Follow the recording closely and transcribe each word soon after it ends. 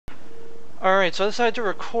Alright, so I decided to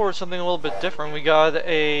record something a little bit different. We got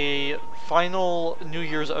a final New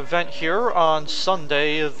Year's event here on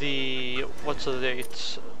Sunday, what's the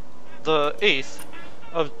date? The 8th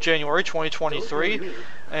of January 2023.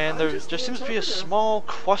 And there just seems to be a small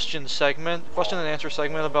question and answer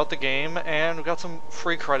segment about the game, and we got some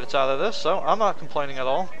free credits out of this, so I'm not complaining at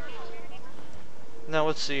all. Now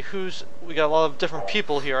let's see, we got a lot of different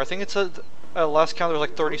people here. I think it's at last count there was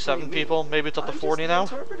like 37 people, maybe it's up to 40 now.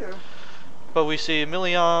 But we see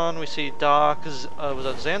Emilion, we see Doc, was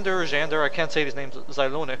that Xander, I can't say his name's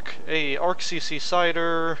Zylonik. A Arc CC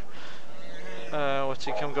Cider, let's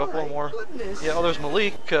see, can we go up one more? Yeah, oh, there's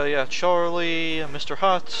Malik, yeah, Charlie, Mr.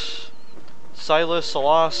 Hutt, Silas,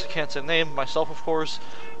 Salas, can't say the name, myself of course.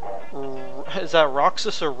 Is that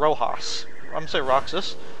Roxas or Rojas? I'm gonna say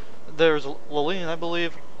Roxas. There's Lillian, I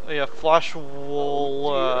believe. Yeah, Flash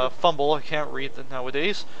will fumble, I can't read it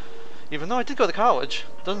nowadays. Even though I did go to college.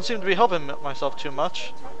 Doesn't seem to be helping myself too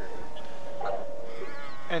much.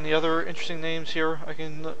 And the other interesting names here I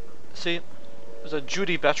can see. There's a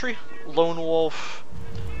Judy Betry, Lone Wolf,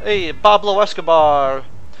 hey, Pablo Escobar,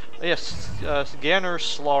 yes, Ganner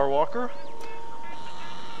Slarwalker.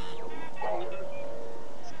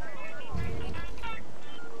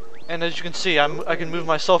 And as you can see, I can move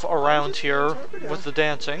myself around here with the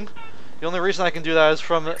dancing. The only reason I can do that is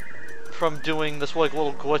from doing this like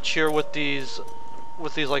little glitch here with these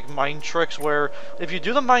like mind tricks, where if you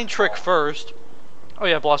do the mind trick first, oh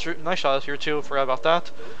yeah, Blaster, nice shot is here too, forgot about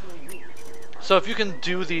that. So if you can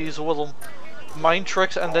do these little mind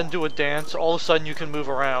tricks and then do a dance, all of a sudden you can move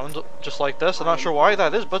around just like this. I'm not sure why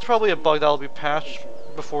that is, but it's probably a bug that'll be patched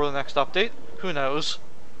before the next update. Who knows?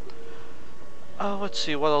 Let's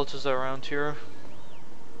see, what else is there around here?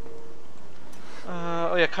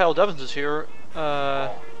 Oh yeah, Kyle Devins is here.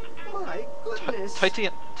 My goodness.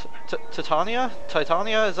 Titania,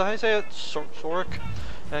 is that how you say it? Soric,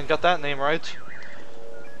 and got that name right.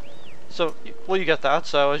 So, well, you get that.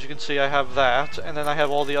 So as you can see, I have that, and then I have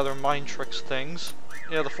all the other mind tricks things.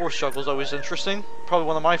 Yeah, the force juggle is always interesting. Probably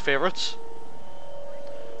one of my favorites.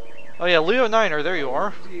 Oh yeah, Leo Niner, there you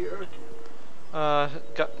are.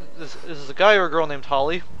 This is a guy or a girl named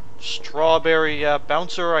Holly. Strawberry, yeah,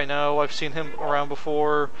 Bouncer, I know, I've seen him around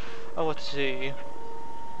before. Oh, let's see.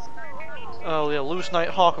 Oh yeah, Loose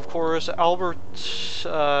Nighthawk, of course. Albert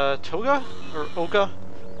Toga or Oga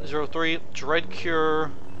 03, Dreadcure,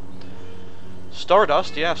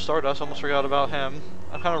 Stardust. Yeah, Stardust. Almost forgot about him.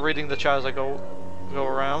 I'm kind of reading the chat as I go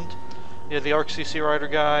around. Yeah, the Arc CC Rider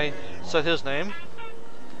guy said his name.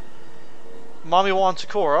 Mommy Wan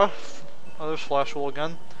Sakura. Oh, there's Flashwell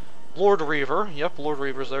again. Lord Reaver. Yep, Lord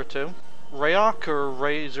Reaver's there too. Rayok or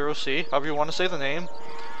Ray 0C, however you want to say the name.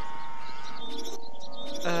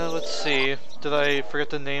 Let's see. Did I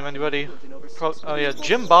forget to name anybody? Oh yeah,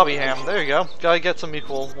 Jim Bobbyham. There you go. Gotta get some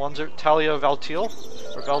equal ones. Talia Valtiel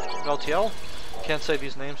or Valtiel. Can't say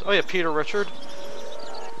these names. Oh yeah, Peter Richard.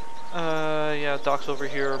 Yeah, Doc's over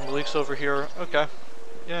here. Malik's over here. Okay.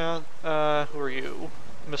 Yeah. Who are you,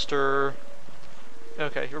 Mr.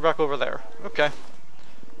 Okay, you're back over there. Okay.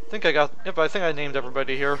 Yep, I think I named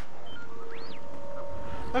everybody here.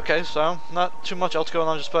 Okay, so not too much else going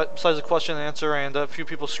on just besides a question and answer and a few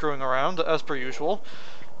people screwing around, as per usual.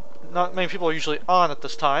 Not many people are usually on at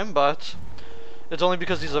this time, but it's only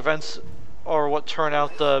because these events are what turn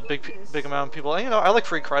out the big amount of people. And, you know, I like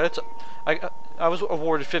free credits. I was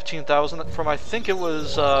awarded 15,000 from, I think it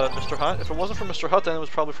was Mr. Hutt. If it wasn't from Mr. Hutt, then it was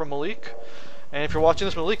probably from Malik. And if you're watching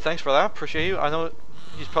this, Malik, thanks for that. Appreciate you. I know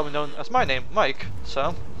he's probably known as my name, Mike.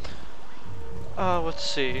 So, let's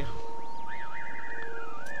see.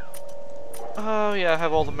 Oh yeah, I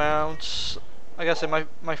have all the mounts. I gotta say,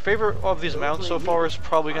 my favorite of these mounts so far is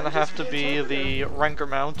probably gonna have to be the Rancor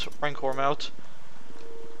mount.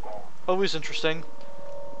 Always interesting.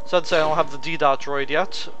 Sad to say I don't have the D-Dot droid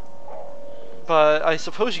yet, but I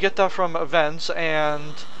suppose you get that from events,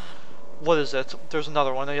 and what is it? There's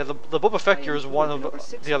another one. Yeah, the Boba Fett gear is one of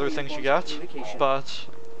the other things you get, but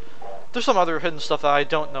there's some other hidden stuff that I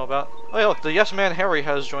don't know about. Oh yeah, look, the Yes Man Harry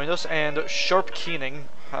has joined us, and Sharp Keening,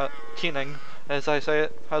 as I say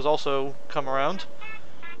it, has also come around.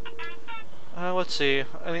 Let's see,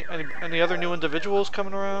 any other new individuals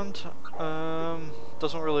coming around?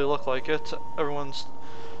 Doesn't really look like it.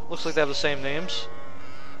 Looks like they have the same names.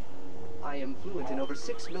 I am fluent in over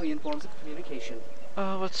 6 million forms of communication.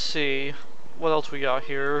 Let's see, what else we got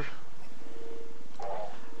here?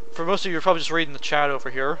 For most of you, you're probably just reading the chat over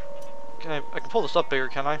here. I can pull this up bigger,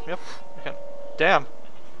 can I? Yep, I can. Damn,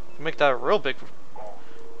 I can make that real big.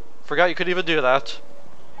 Forgot you could even do that.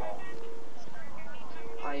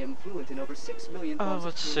 I am fluent in over 6 million forms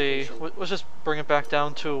let's of see. communication. Let's just bring it back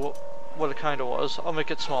down to what it kind of was. I'll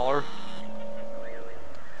make it smaller.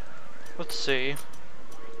 Let's see.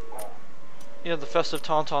 Yeah, the festive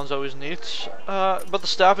tauntaun's always neat. But the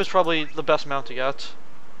staff is probably the best mount to get.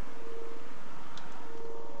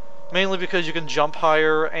 Mainly because you can jump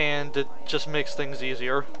higher and it just makes things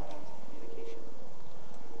easier.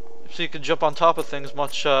 So you can jump on top of things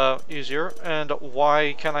much easier. And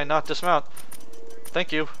why can I not dismount?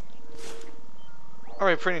 Thank you.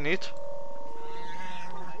 Alright, pretty neat.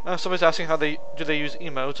 Somebody's asking how do they use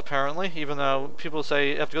emotes, apparently, even though people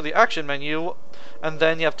say you have to go to the action menu, and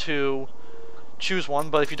then you have to choose one,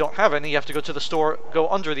 but if you don't have any, you have to go to the store, go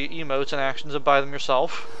under the emotes and actions and buy them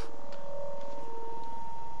yourself.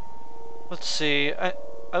 Let's see, at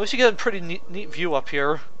least you get a pretty neat view up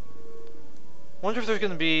here. Wonder if there's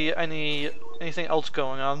going to be anything else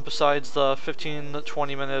going on besides the 15 to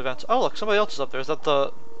 20 minute events. Oh look, somebody else is up there. Is that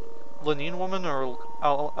the Lenine woman or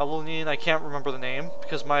Alenine? I can't remember the name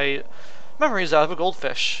because my memory is out of a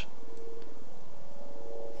goldfish.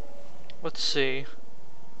 Let's see.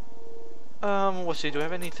 Let's see. Do I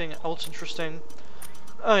have anything else interesting?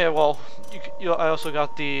 Oh yeah. Well, I also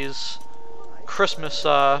got these Christmas.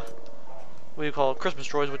 What do you call it? Christmas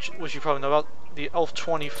droids, which you probably know about. The Elf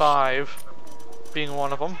 25 being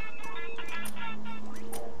one of them.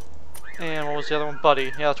 And what was the other one?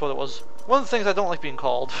 Buddy. Yeah, that's what it was. One of the things I don't like being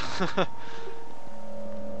called.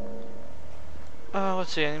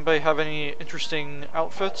 Let's see, anybody have any interesting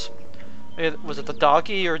outfits? Was it the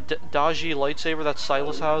Doggy or Daji lightsaber that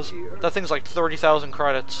Silas has? That thing's like 30,000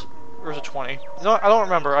 credits. Or is it 20? No, I don't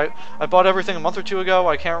remember. I bought everything a month or two ago.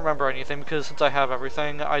 I can't remember anything because since I have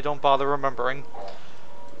everything, I don't bother remembering.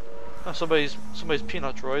 Oh, somebody's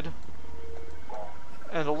peanut droid.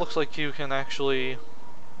 And it looks like you can actually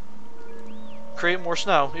create more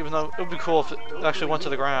snow, even though it would be cool if it actually went to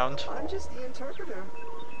the ground. I'm just the interpreter.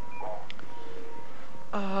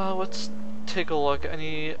 Let's take a look.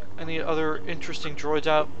 Any other interesting droids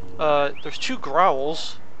out? There's two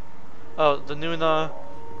Growls. The Nuna,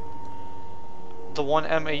 the one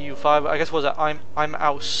MAU5. I guess was it? I'm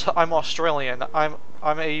Australian. I'm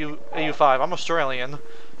AU5. I'm Australian.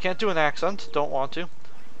 Can't do an accent. Don't want to.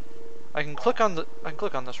 I can click on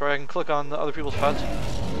this, right? I can click on the other people's pets.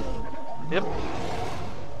 Yep.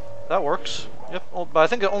 That works. Yep. Oh, but I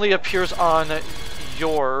think it only appears on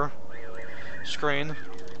your screen.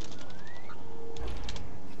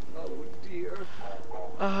 Oh dear.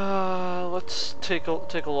 Let's take a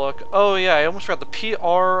look. Oh yeah, I almost forgot the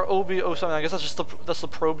PROB07. I guess that's the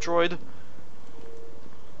probe droid.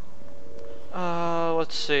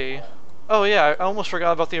 Let's see. Oh yeah, I almost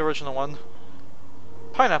forgot about the original one.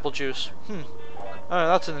 Pineapple juice.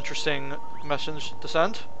 That's an interesting message to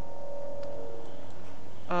send.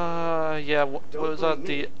 Yeah, what was that?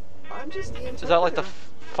 Is that like the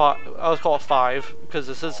five? I would call it 5 because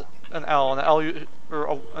this is an L, and an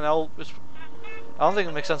L is. I don't think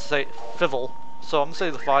it makes sense to say Fivel, so I'm gonna say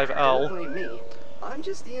the 5L. Don't blame me. I'm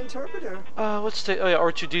just the interpreter. Let's take. Oh yeah,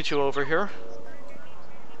 R2D2 over here.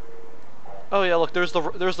 Oh yeah, look, there's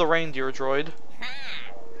the reindeer droid.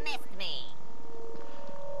 Missed me.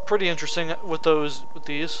 Pretty interesting with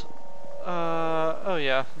these. Oh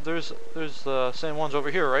yeah, there's the same ones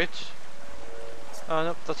over here, right?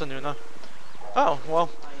 Nope, that's a Nuna. Oh,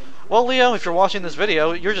 well, Leo, if you're watching this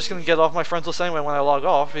video, you're just gonna get off my friends list anyway when I log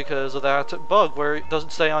off because of that bug where it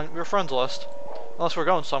doesn't stay on your friends list. Unless we're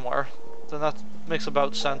going somewhere. Then that makes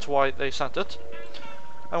about sense why they sent it.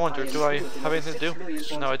 I wonder, do I have anything to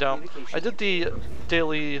do? No, I don't. I did the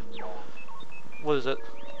daily... What is it?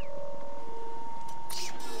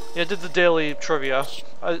 Yeah, I did the daily trivia.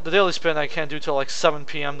 The daily spin I can't do till like 7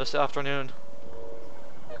 PM this afternoon.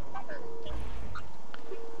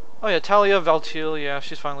 Oh yeah, Talia Valtil, yeah,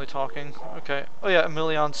 she's finally talking. Okay. Oh yeah,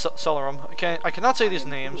 Emilion Celerum. I cannot say these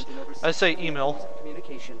names. I say email.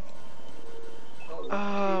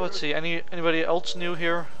 Let's see, anybody else new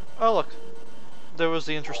here? Oh look. There was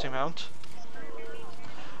the interesting mount.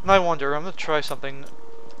 And I wonder, I'm gonna try something.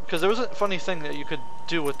 Because there was a funny thing that you could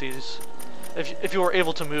do with these. If you were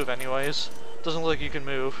able to move anyways. Doesn't look like you can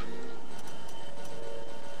move.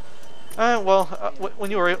 Well,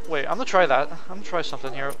 when you were... Wait, I'm gonna try that. I'm gonna try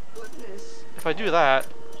something here. If I do that...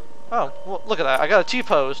 Oh, well, look at that. I got a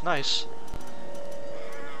T-pose. Nice.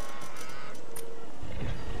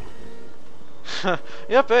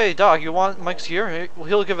 Yep, hey, Doc, you want Mike's here?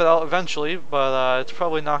 He'll give it out eventually, but it's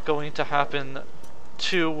probably not going to happen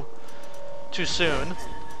too soon.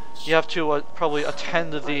 You have to probably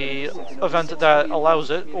attend the event that allows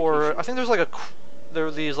it, or I think there's like there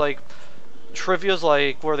are these like trivias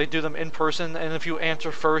like where they do them in person, and if you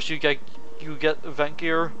answer first, you get event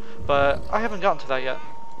gear. But I haven't gotten to that yet.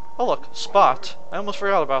 Oh look, Spot. I almost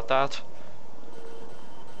forgot about that.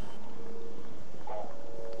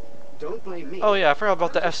 Don't blame me. Oh yeah, I forgot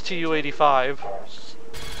about the STU-85.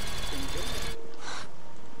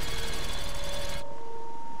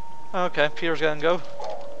 Okay, Peter's gonna go.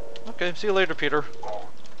 Okay, see you later, Peter.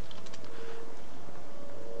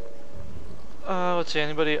 Let's see,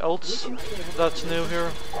 anybody else that's new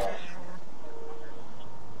here?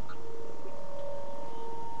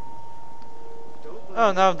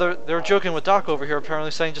 Oh, now they're joking with Doc over here,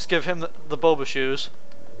 apparently saying just give him the boba shoes.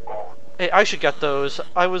 Hey, I should get those.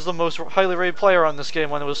 I was the most highly rated player on this game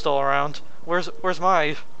when it was still around. Where's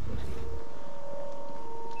my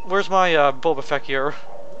Boba Fett gear?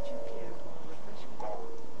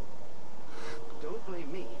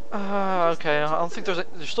 Okay. I don't think there's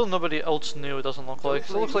still nobody else new. It doesn't look like.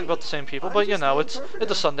 So it looks like about the same people. But you know, it's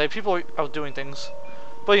a Sunday. People are out doing things.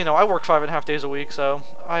 But you know, I work 5.5 days a week, so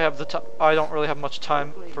I don't really have much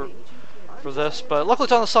time for this. But luckily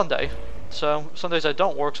it's on a Sunday, so Sundays I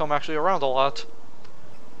don't work, so I'm actually around a lot.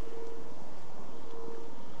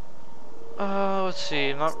 Let's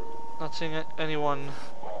see. Not seeing anyone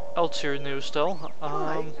else here new still.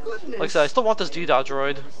 Like I said, I still want this D-Dot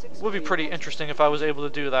droid. Would be pretty interesting if I was able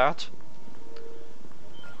to do that.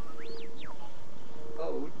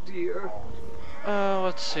 Oh dear.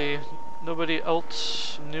 Let's see. Nobody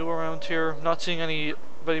else new around here. Not seeing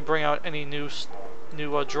anybody bring out any new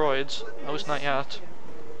droids. At least not yet.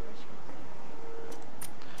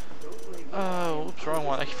 Oh, oops, wrong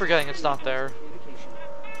one. I keep forgetting it's not there.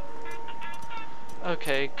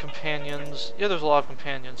 Okay, companions. Yeah, there's a lot of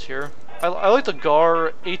companions here. I like the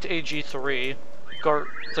GAR 8AG3.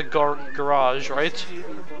 The GAR garage, right?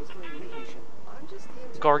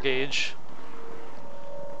 GAR gauge.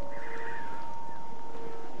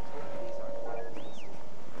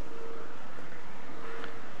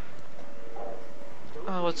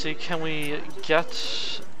 Let's see, can we get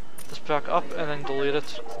this back up and then delete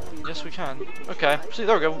it? Yes, we can. Okay, see,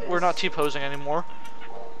 there we go. We're not T-posing anymore.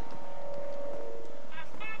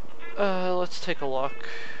 Let's take a look.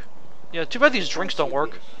 Yeah, too bad these drinks don't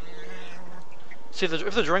work. See,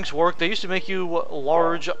 if the drinks work, they used to make you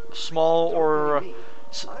large, small, or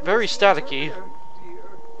very staticky.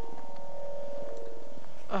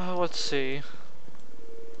 Let's see.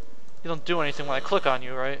 You don't do anything when I click on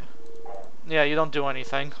you, right? Yeah, you don't do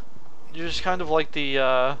anything. You're just kind of like the,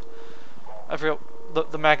 I forget,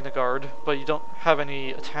 the Magna Guard, but you don't have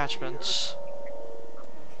any attachments.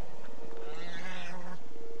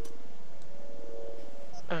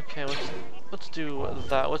 Okay, let's do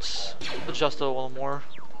that. Let's adjust it a little more.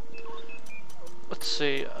 Let's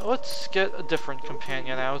see. Let's get a different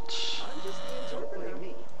companion out.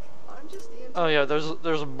 Oh yeah, there's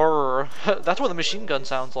a burr. That's what the machine gun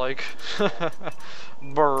sounds like.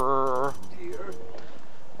 Burr.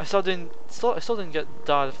 I still didn't get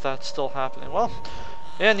Dot if that's still happening. Well,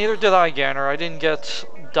 yeah, neither did I, Ganner. I didn't get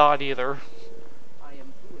Dot either.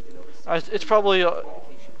 It's probably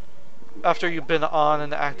after you've been on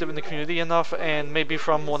and active in the community enough, and maybe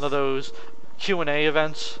from one of those Q&A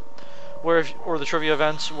events, or the trivia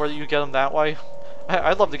events where you get them that way.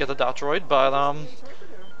 I'd love to get the Dot droid, but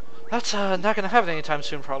that's not gonna happen anytime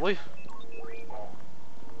soon, probably.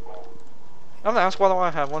 I'm gonna ask why don't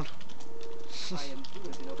I have one. I am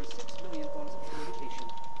fluent in over 6 million forms of communication.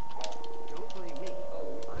 Don't blame me.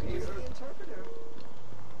 Oh, I'm just the interpreter.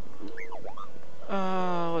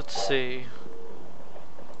 Let's see.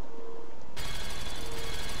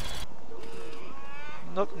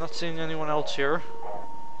 Nope, not seeing anyone else here.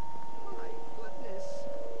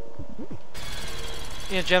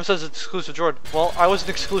 Yeah, Jam says it's exclusive droid. Well, I was an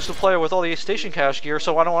exclusive player with all the station cache gear,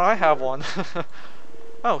 so why don't I have one?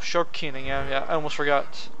 Oh, Sharp Keening, yeah, I almost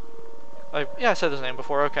forgot. Yeah, I said his name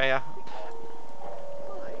before, okay, yeah.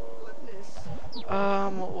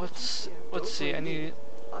 Let's see,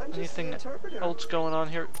 anything else going on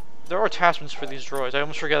here? There are attachments for these droids, I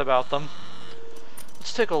almost forget about them.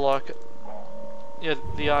 Let's take a look. Yeah,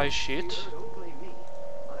 the eye sheet.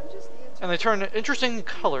 And they turn interesting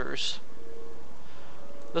colors.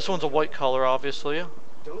 This one's a white color, obviously.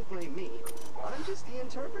 Don't blame me. I'm just the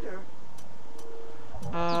interpreter.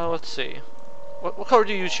 Let's see. What color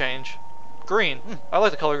do you change? Green. I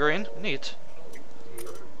like the color green. Neat.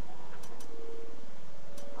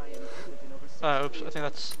 Oops, I think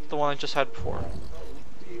that's the one I just had before.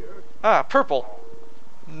 Ah, purple.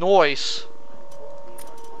 Nice.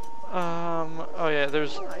 Oh yeah,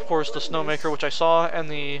 there's of course the Snowmaker, which I saw, and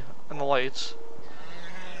the lights.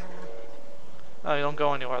 Oh, you don't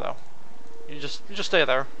go anywhere though. You just stay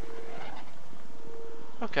there.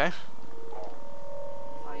 Okay.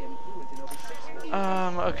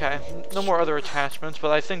 Okay. No more other attachments,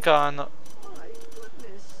 but I think on, My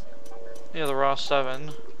goodness. yeah, the RAW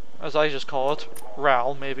 7, as I just call it,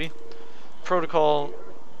 RAL, maybe. Protocol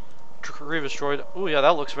Grievous Droid. Ooh, yeah,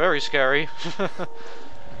 that looks very scary.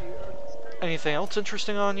 Anything else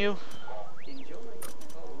interesting on you? Enjoy.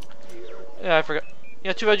 Oh dear. Yeah, I forgot.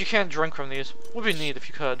 Yeah, too bad you can't drink from these. Would be neat if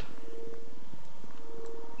you could.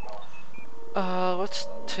 Let's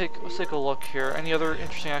take a look here. Any other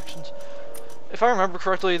interesting actions? If I remember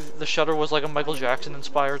correctly, the shutter was like a Michael Jackson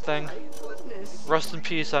inspired thing. My goodness. Rest in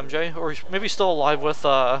peace, MJ. Or maybe he's still alive with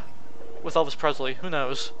Elvis Presley. Who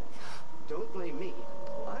knows? Don't blame me.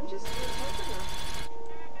 I'm just the interpreter.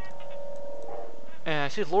 And I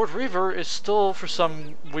see Lord Reaver is still, for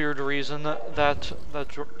some weird reason, that what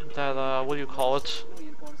do you call it?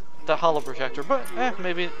 Million forms of That holo projector. But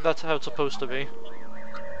maybe that's how it's supposed to be.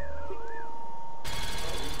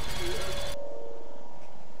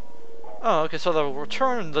 Oh, okay, so they'll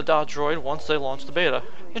return the dot droid once they launch the beta.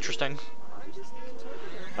 Interesting. I'm just the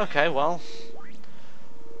interpreter. Okay, well,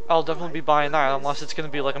 I'll definitely be buying that unless it's going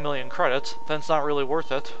to be like 1,000,000 credits. Then it's not really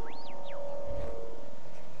worth it.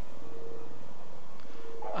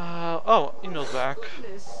 Oh, email's back.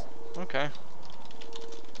 Goodness. Okay.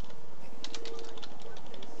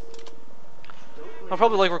 I'll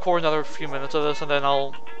probably like record another few minutes of this and then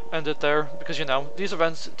I'll end it there because, you know, these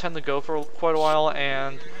events tend to go for quite a while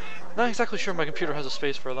and I'm not exactly sure my computer has a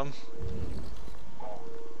space for them.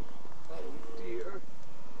 Oh dear.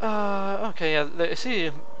 Okay, yeah, I see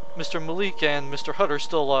Mr. Malik and Mr. Hutter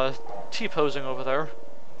still T-posing over there.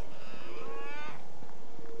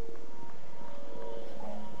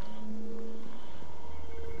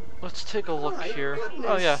 Let's take a look My here. goodness.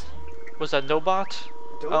 Oh yeah, was that Nobot?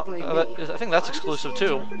 Don't blame me. I think that's I'm just exclusive the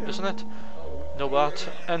too, interpreter. isn't it? Oh, Nobot,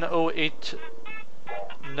 dear. N08,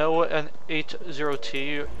 No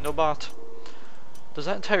N80T, Nobot. Does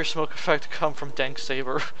that entire smoke effect come from Dank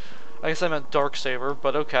Saber? I guess I meant Dark Saber,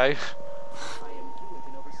 but okay. I am fluent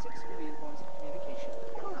in over 6 million forms of communication.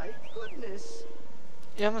 My goodness.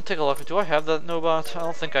 Yeah, I'm gonna take a look. Do I have that Nobot? I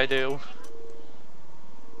don't think I do.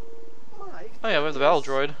 My Oh yeah, we have the battle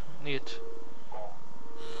droid. Neat.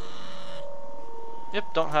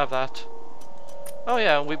 Yep, don't have that. Oh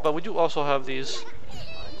yeah, but we do also have these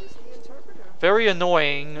I'm just the interpreter. very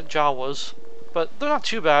annoying Jawas, but they're not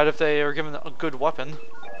too bad if they are given a good weapon.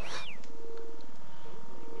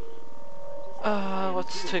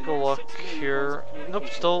 Let's take a look here. Nope,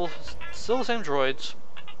 still the same droids.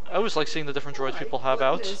 I always like seeing the different droids people have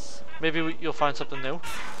out. Goodness. Maybe you'll find something new.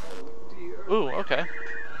 Oh dear. Ooh, okay.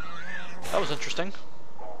 That was interesting.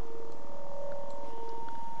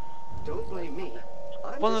 Don't blame me.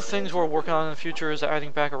 I'm One of the just things we're working on in the future is adding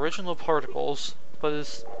back original particles, but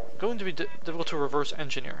it's going to be difficult to reverse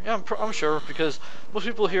engineer. Yeah, I'm sure, because most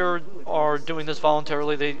people here are doing this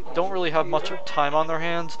voluntarily. They don't really have much time on their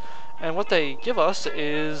hands, and what they give us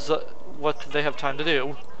is what they have time to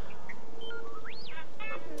do.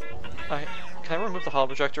 Can I remove the holo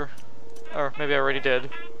projector? Or maybe I already did.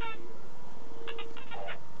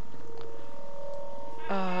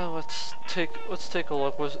 Let's take a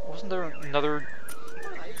look. Wasn't there another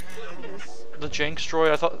the Jenks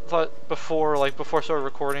droid? I thought before I started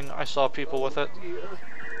recording, I saw people with it. Dear.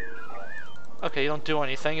 Okay, you don't do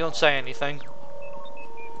anything. You don't say anything.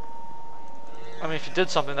 I mean, if you did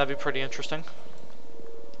something, that'd be pretty interesting.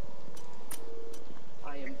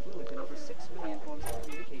 I am fluent in over 6 million forms of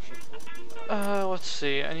communication. Let's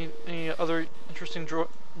see. Any other interesting or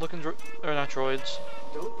not droids?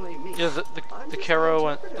 Don't blame me. Yeah, the Caro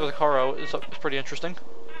or the Caro is pretty interesting.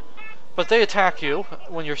 But they attack you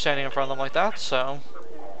when you're standing in front of them like that, so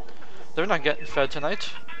they're not getting fed tonight.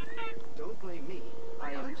 Don't blame me.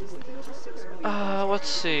 I am fluent in over 6 million. Let's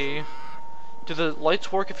see. Do the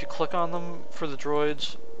lights work if you click on them for the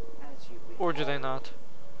droids, As you wish. or do they not?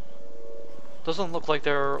 Doesn't look like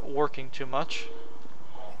they're working too much.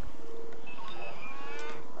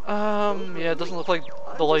 Yeah, it doesn't look like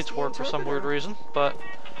the lights work for some weird reason, but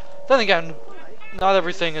then again, not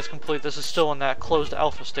everything is complete. This is still in that closed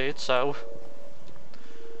alpha state, so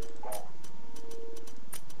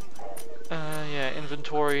yeah,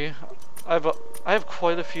 inventory. I have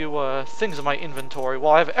quite a few things in my inventory.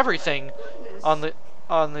 Well, I have everything on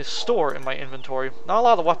the store in my inventory. Not a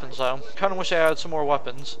lot of weapons though. Kind of wish I had some more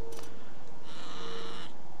weapons.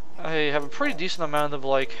 I have a pretty decent amount of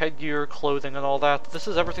like headgear, clothing, and all that. This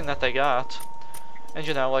is everything that they got, and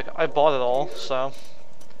you know, like I bought it all, so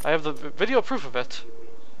I have the video proof of it.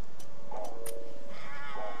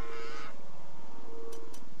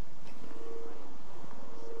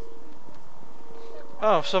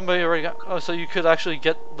 Oh, somebody already got. Oh, so you could actually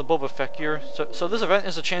get the Boba Fett gear. So this event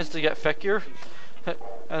is a chance to get Fett gear.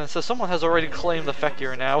 And so someone has already claimed the Fett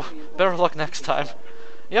gear now. Better luck next time.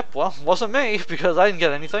 Yep, well, wasn't me, because I didn't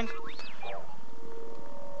get anything.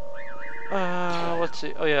 Let's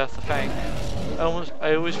see. Oh yeah, the Fang.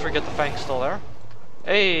 I always forget the Fang's still there.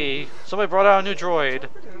 Hey, somebody brought out a new droid.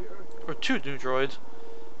 Or 2 new droids.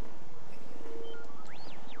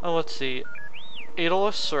 Oh, let's see.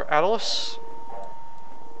 Aeolus or Aeolus?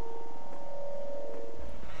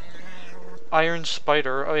 Iron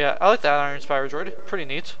Spider. Oh yeah, I like that Iron Spider droid. Pretty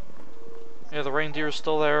neat. Yeah, the reindeer's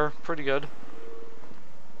still there. Pretty good.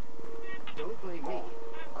 Don't blame me.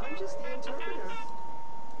 I'm just the interpreter.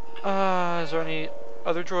 Is there any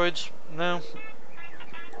other droids? No.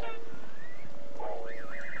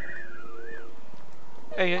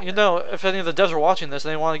 Hey, you know, if any of the devs are watching this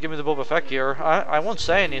and they want to give me the Boba Fett gear, I won't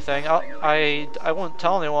say anything. I won't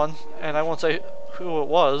tell anyone, and I won't say who it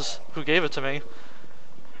was who gave it to me.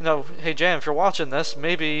 You know, hey Jan, if you're watching this,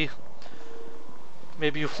 maybe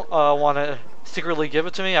you want to secretly give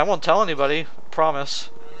it to me. I won't tell anybody. Promise.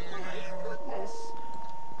 Goodness.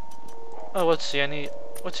 Oh, let's see.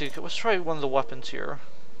 Let's try one of the weapons here.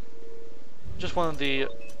 Just one of the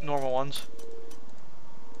normal ones.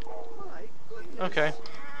 My goodness. Okay.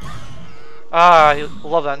 Ah, I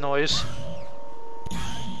love that noise.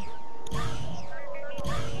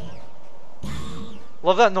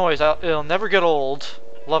 Love that noise. It'll never get old.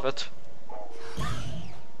 Love it.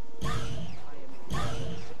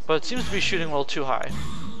 But it seems to be shooting a little too high.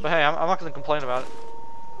 But hey, I'm not going to complain about it.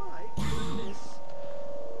 My goodness.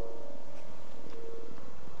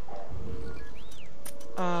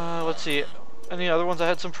 Let's see. Any other ones that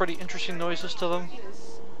had some pretty interesting noises to them?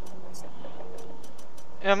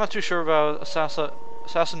 Yeah, I'm not too sure about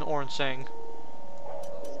Assassin Orange saying.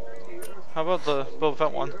 How about the Boba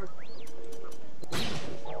Fett one?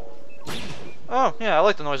 Oh, yeah, I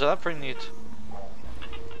like the noise of that. Pretty neat.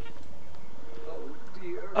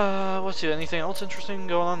 Let's see. Anything else interesting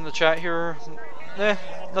going on in the chat here?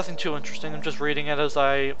 Nothing too interesting. I'm just reading it as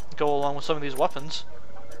I go along with some of these weapons.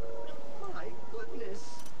 My goodness.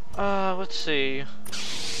 Let's see.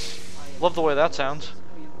 Love the way that sounds.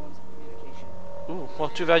 Ooh, well,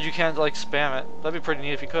 too bad you can't, like, spam it. That'd be pretty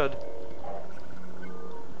neat if you could.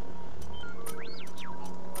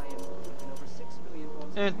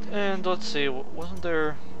 And let's see, wasn't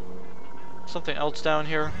there something else down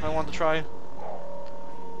here I wanted to try?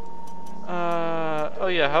 Oh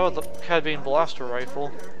yeah, how about the Cad Bane Blaster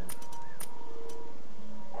Rifle?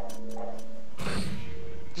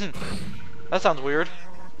 That sounds weird.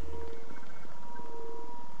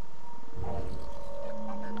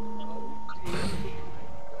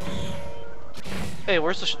 Hey,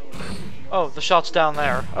 where's the oh, the shot's down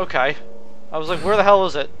there. Okay. I was like, where the hell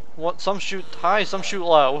is it? What? Some shoot high, some shoot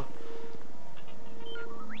low.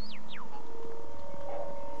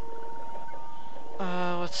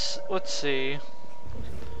 Let's see.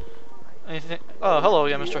 Anything? Oh, hello,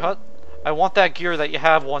 yeah, Mr. Hutt. I want that gear that you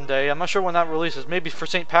have one day. I'm not sure when that releases. Maybe for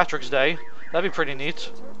St. Patrick's Day. That'd be pretty neat.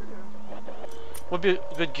 Would be a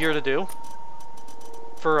good gear to do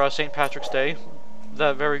for St. Patrick's Day.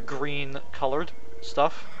 That very green colored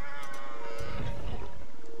stuff.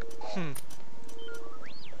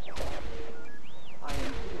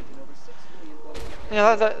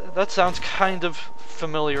 Yeah, that sounds kind of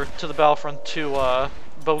familiar to the Battlefront 2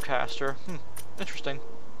 bowcaster. Interesting.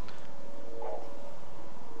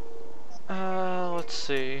 Let's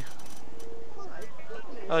see.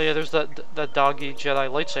 Oh yeah, there's that doggy Jedi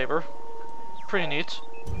lightsaber. Pretty neat.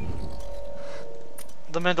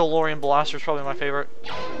 The Mandalorian blaster is probably my favorite.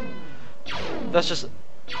 That's just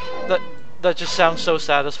that just sounds so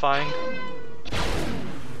satisfying.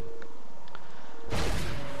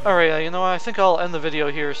 Alright, you know what, I think I'll end the video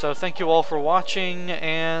here, so thank you all for watching,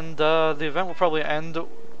 and the event will probably end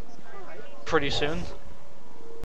pretty soon.